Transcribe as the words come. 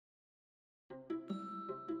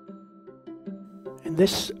In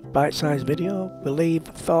this bite-sized video we'll leave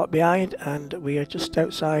Thorpe behind and we are just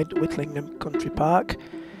outside Whitlingham Country Park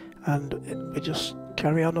and we just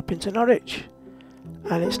carry on up into Norwich,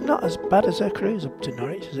 and it's not as bad as a cruise up to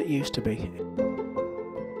Norwich as it used to be.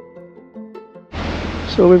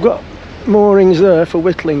 So we've got moorings there for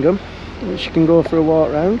Whitlingham which you can go for a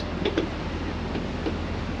walk round.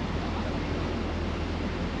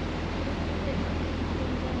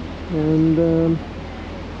 And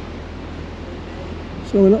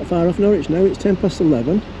so we're not far off Norwich now. It's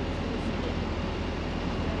 11:10,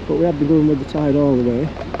 but we have been going with the tide all the way.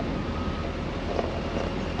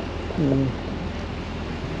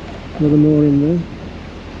 Another mooring there.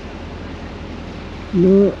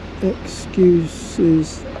 No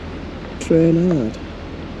excuses, train hard.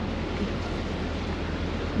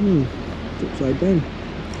 It's upside down.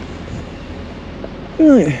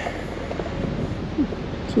 Right.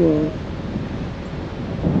 So,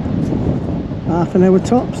 half an hour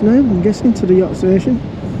tops now, I'm guessing, to the yacht station.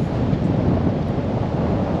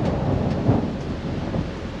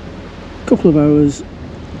 A couple of hours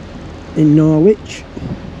in Norwich,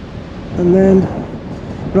 and then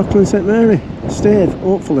Rockland St Mary, Stave,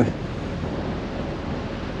 hopefully.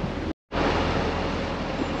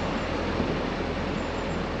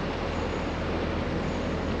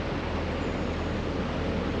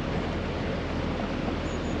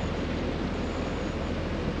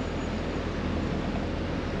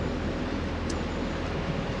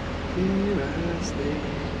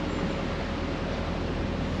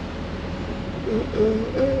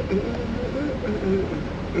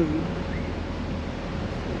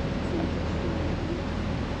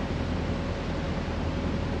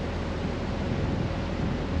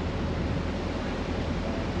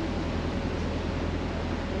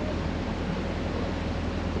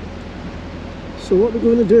 So what we're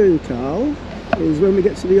going to do, Carl, is when we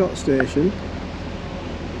get to the yacht station,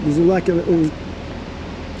 there's like a little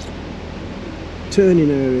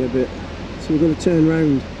turning area bit, so we're going to turn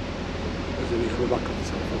round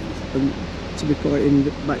and to be pointing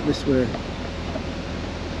back this way. Of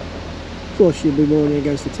course you'll be mooring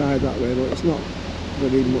against the tide that way, but it's not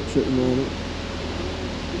very much at the moment.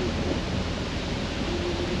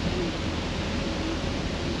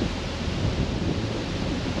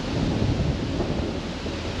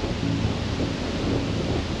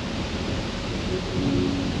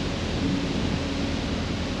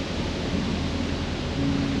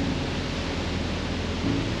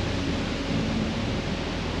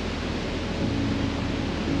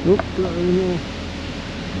 Nope, not anymore.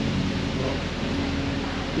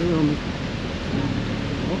 You're on.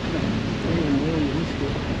 Okay.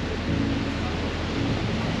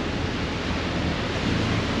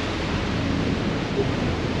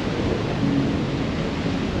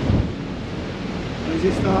 Does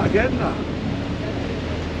it start again now?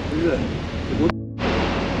 Is it?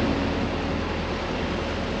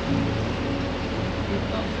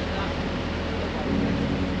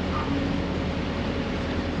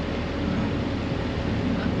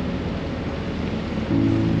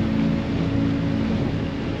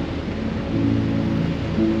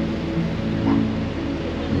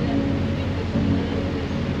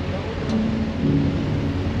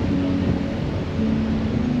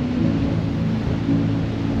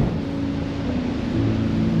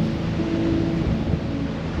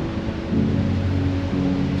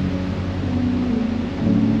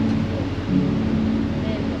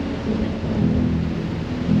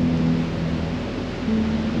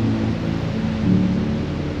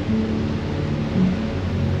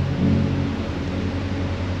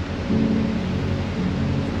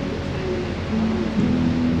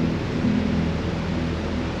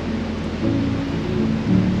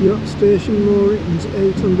 Yacht station moorings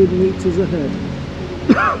 800 metres ahead.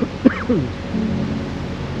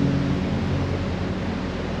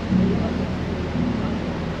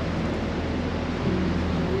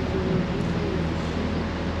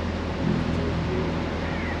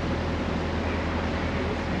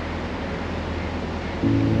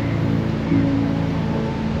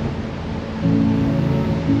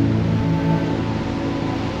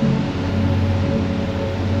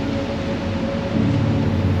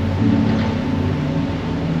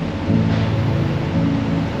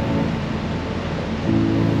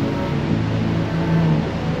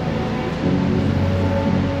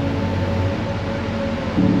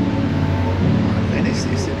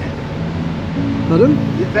 Pardon?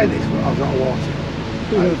 Venice, but I've got water.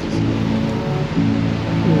 Yeah.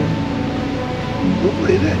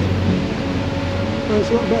 Lovely, isn't it? Well, it's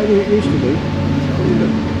a lot better than it used to be.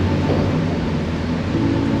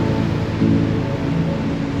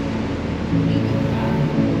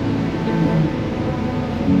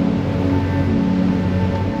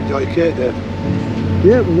 Enjoy your cake, Dave.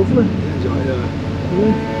 Yeah, it was lovely. Enjoy Yeah.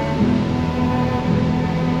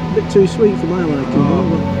 A bit too sweet for my liking. too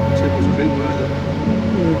much cream, weren't there?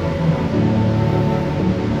 Yeah.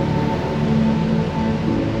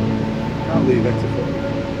 Can't leave it to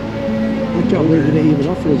I can't believe they didn't even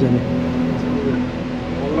offer us any.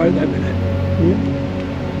 all right then, innit? Yeah.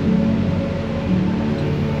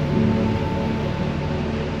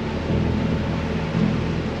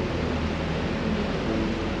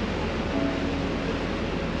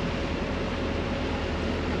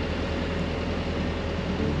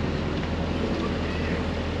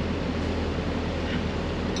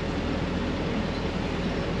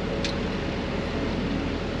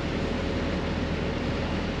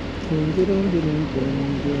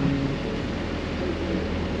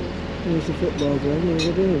 There's the football ground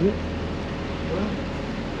over there, isn't it?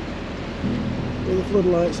 Where the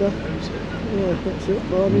floodlights are. Yeah, that's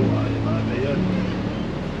it, Barney.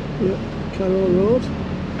 Yeah, Carroll Road.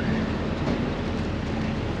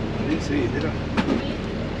 I didn't see you, did I?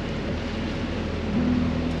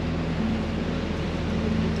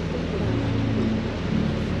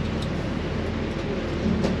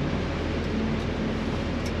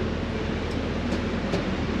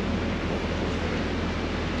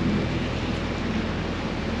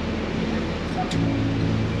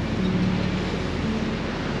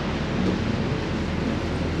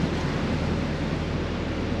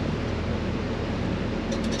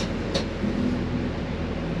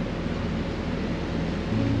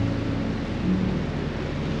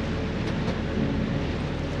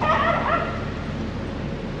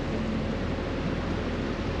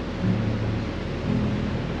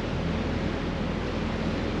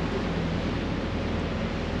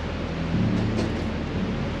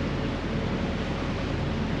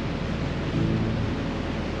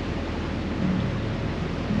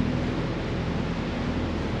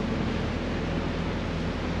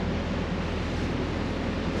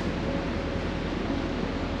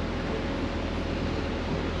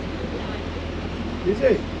 Is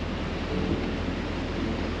he?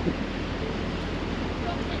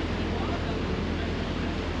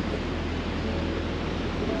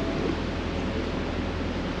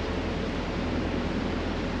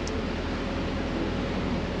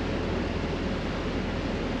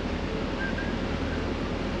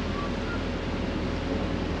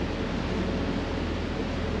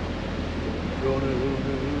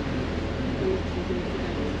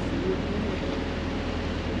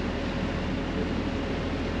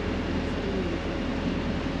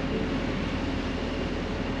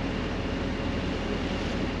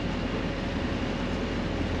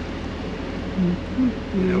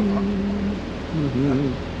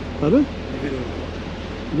 Pardon?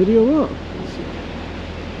 Video what?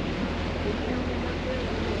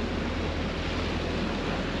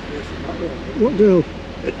 What girl?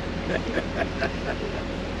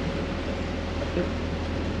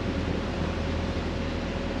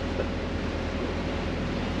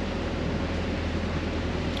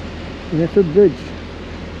 Norfolk Bridge.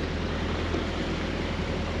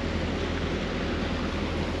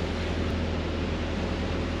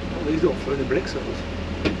 Oh, these don't throw the bricks at us.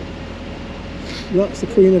 That's the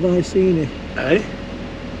Queen of Iceni. Eh?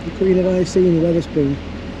 The Queen of Iceni, Wetherspoon.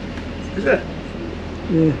 Is it?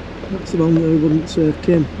 Yeah, that's the one that wouldn't serve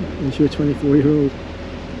Kim when she was 24-year-old.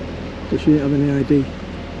 Because she didn't have any ID.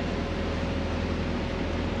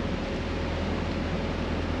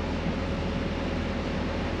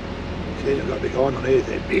 Okay, you've got to be going on here,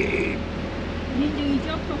 then. You didn't do your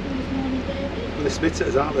job properly this morning, David. Well, they're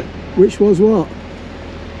smitters, aren't they? Which was what?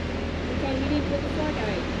 Because you didn't put the flag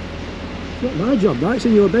out. It's not my job, that. It's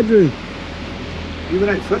in your bedroom. You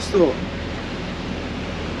went out first, though.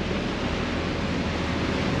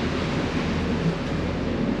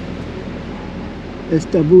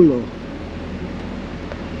 Estabulo.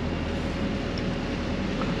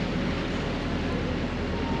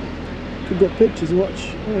 Could get pictures and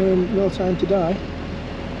watch No Time to Die.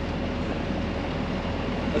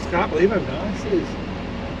 I just can't believe how nice it is.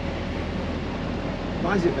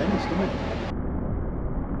 Why is it Venice, doesn't it?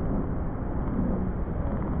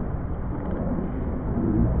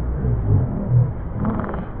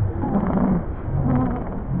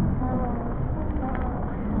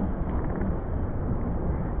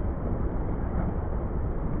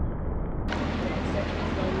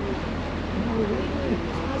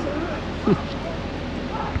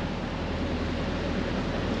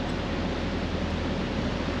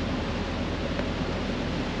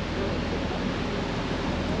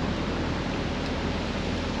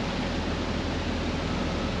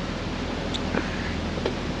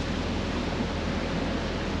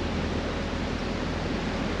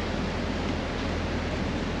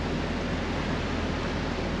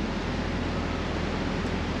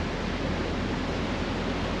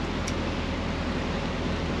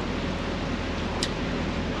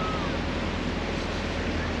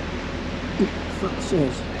 that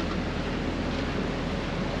says.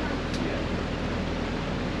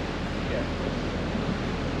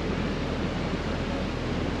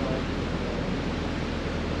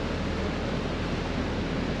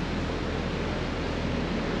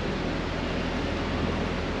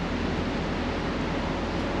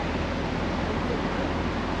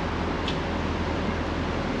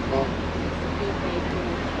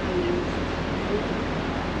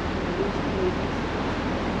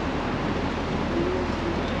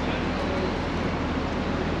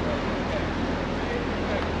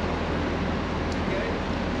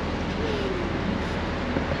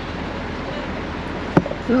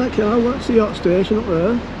 Right, Carl, that's the yacht station up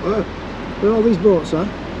there. Where? Where all these boats are.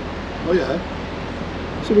 Oh yeah.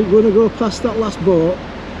 So we're going to go past that last boat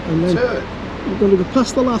and then we're going to go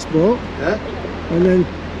past the last boat, yeah, and then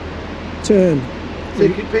turn.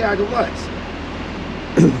 Take it behind the lights.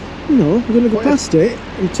 No, we're going to go past it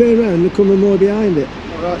and turn around and come more behind it.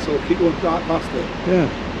 Alright, so keep going right past it. Yeah.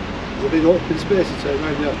 There's a big open space to turn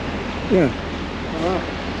around there. Yeah.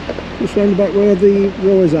 Alright. Just round about where the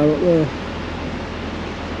rowers are up there.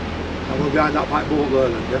 And we're behind that back boat there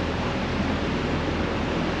then, yeah?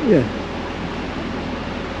 Yeah.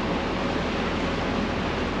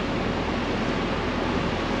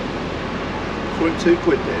 Throwing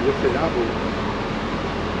 £2 there, we'll clean our boat.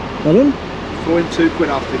 Pardon? Throwing £2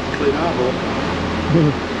 after you clean our boat.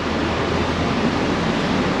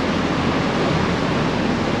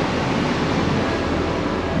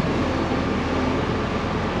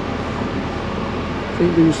 I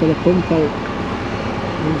think they just had a pump out.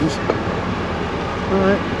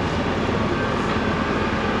 Alright.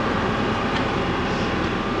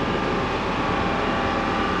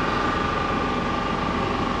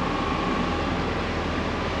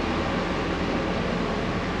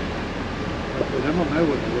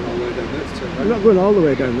 We're not going all the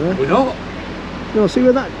way down there. We're not? No, see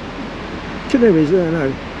where that canoe is there now?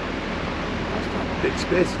 That's not big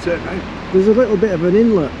space to turn around. There's a little bit of an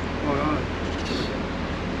inlet Alright.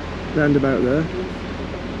 round about there.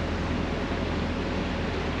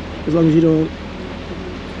 As long as you don't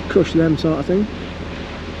crush them sort of thing.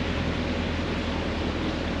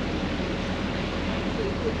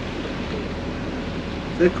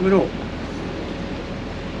 They're coming up.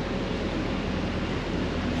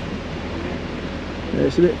 Yeah,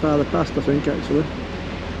 it's a bit farther past, I think, actually.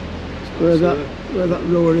 Where that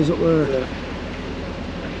rower is up there. Yeah.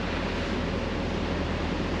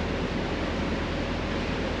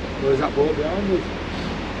 Where's that boat behind us?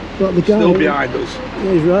 But the guy Still behind us.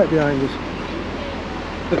 Yeah, he's right behind us.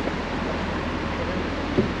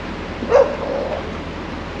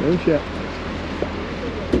 Oh shit.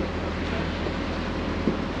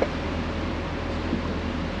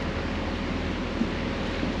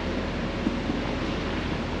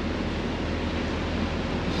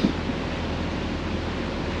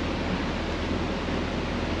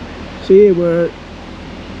 See here, we're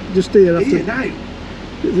just here after. Here now?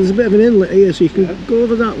 There's a bit of an inlet here, so you can go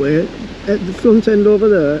over that way, at the front end over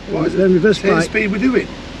there, What and then reverse Same back. speed we're doing?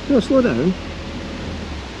 No, slow down.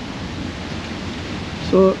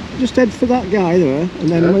 So just head for that guy there, and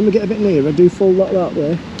then when we get a bit nearer, do full lock that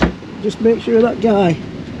way. Just make sure that guy.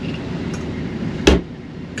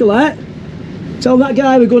 Colette, tell that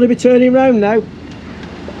guy we're going to be turning round now.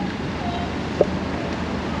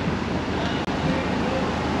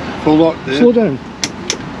 Full lock there. Slow down.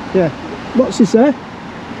 Yeah. What's he say?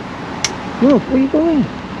 No, where are you going?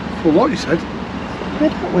 Full lock, you said?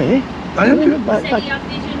 Head that way. I am. Back, Said you have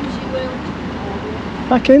visions, you will.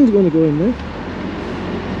 back end's going to go in there.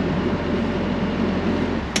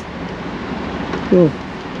 Oh,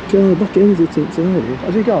 God, back end's it thinks already.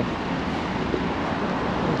 Has he gone?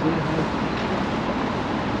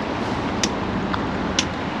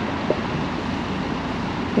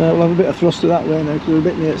 We'll have a bit of thruster that way now because we're a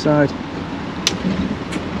bit near the side.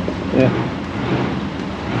 Yeah.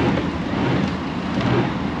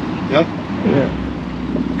 Yeah? Yeah.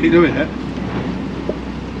 Keep doing it.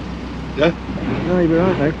 Yeah? No, you'll be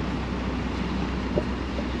right now.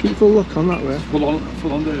 Keep full lock on that way. Full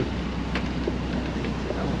on there.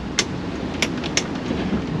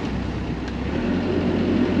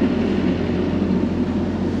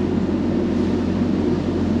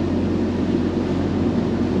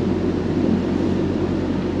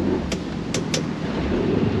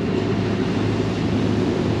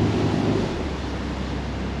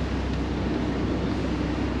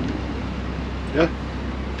 Yeah?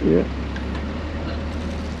 Yeah.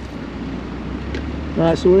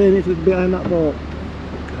 Right, so we're aiming for behind that boat.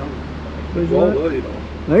 There's a wall there, you know.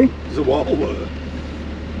 Hey? There's a wall there.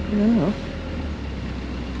 Yeah.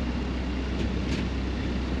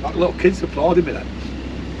 Like little kids applauding me then.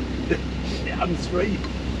 Hands free.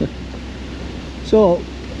 So,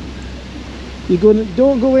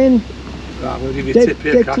 don't go in. Right, I'm going to give you a tip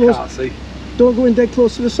here, 'cause I can't see. Don't go in dead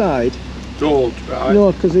close to the side. Don't, right?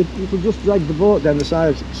 No, because it will just drag the boat down the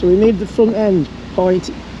side. So we need the front end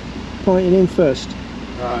pointing in first.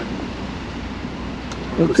 Right.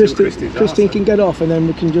 And Christine can get off, and then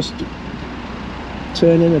we can just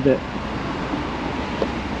turn in a bit.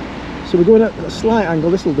 So we're going at a slight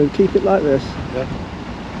angle. This will do. Keep it like this. Yeah.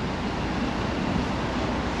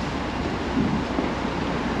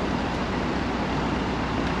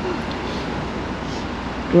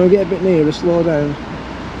 When we get a bit nearer, slow down.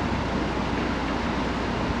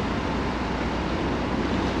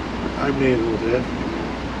 I'm near though, Dave.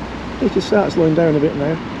 You can start slowing down a bit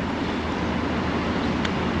now.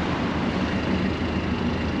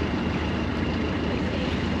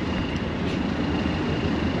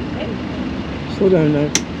 Slow down now.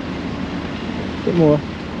 A bit more.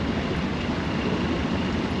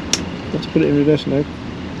 Let's put it in reverse now.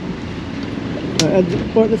 Right,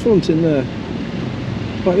 point the front in there.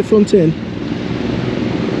 Point the front in.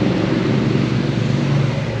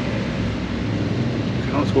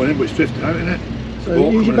 Can't go in, but it's drifting out, isn't it? So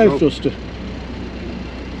use your bow thruster.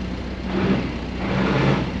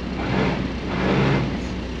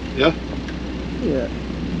 Yeah? Yeah,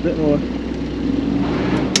 a bit more.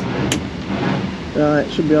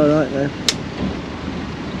 Right, should be alright now.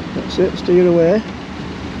 That's it, steer away.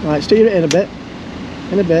 Right, steer it in a bit.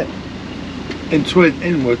 In a bit.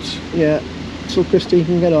 Inwards. Yeah, so Christine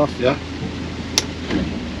can get off. Yeah.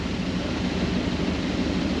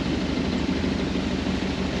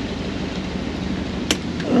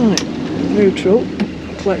 Right, neutral.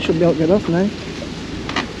 Clutch should be able to get off now.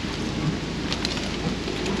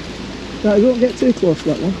 Right, don't get too close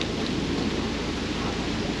to that one.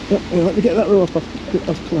 Yeah, let me get that rope off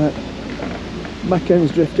Claire. Back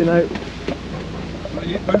end's drifting out.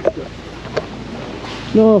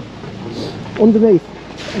 No, underneath.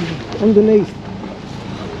 Underneath.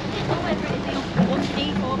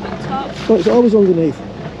 Underneath, over the top. Oh, it's always underneath.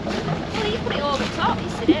 Well, you put it over the top, you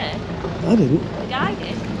said it. I didn't. The guy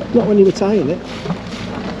did. Not when you were tying it. Yeah,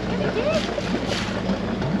 he did.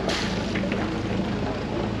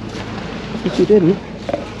 If you didn't.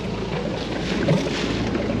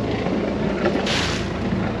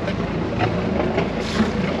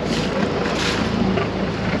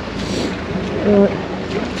 Right.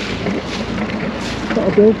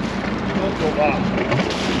 That'll do. Don't go back.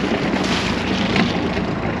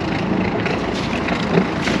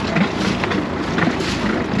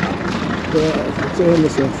 Right, turn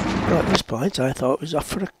this off. Well, at this point I thought it was off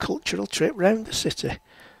for a cultural trip round the city,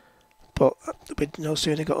 but we'd no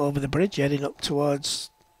sooner got over the bridge heading up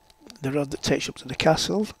towards the road that takes you up to the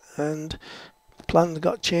castle, and the plan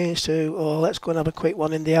got changed to, oh, let's go and have a quick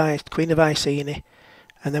one in the Queen of Iceni,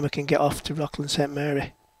 and then we can get off to Rockland St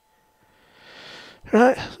Mary.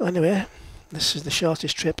 Right, so anyway, this is the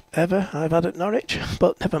shortest trip ever I've had at Norwich,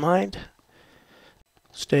 but never mind.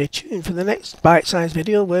 Stay tuned for the next bite-sized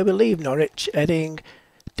video where we leave Norwich heading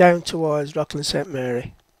down towards Rockland St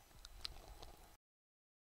Mary.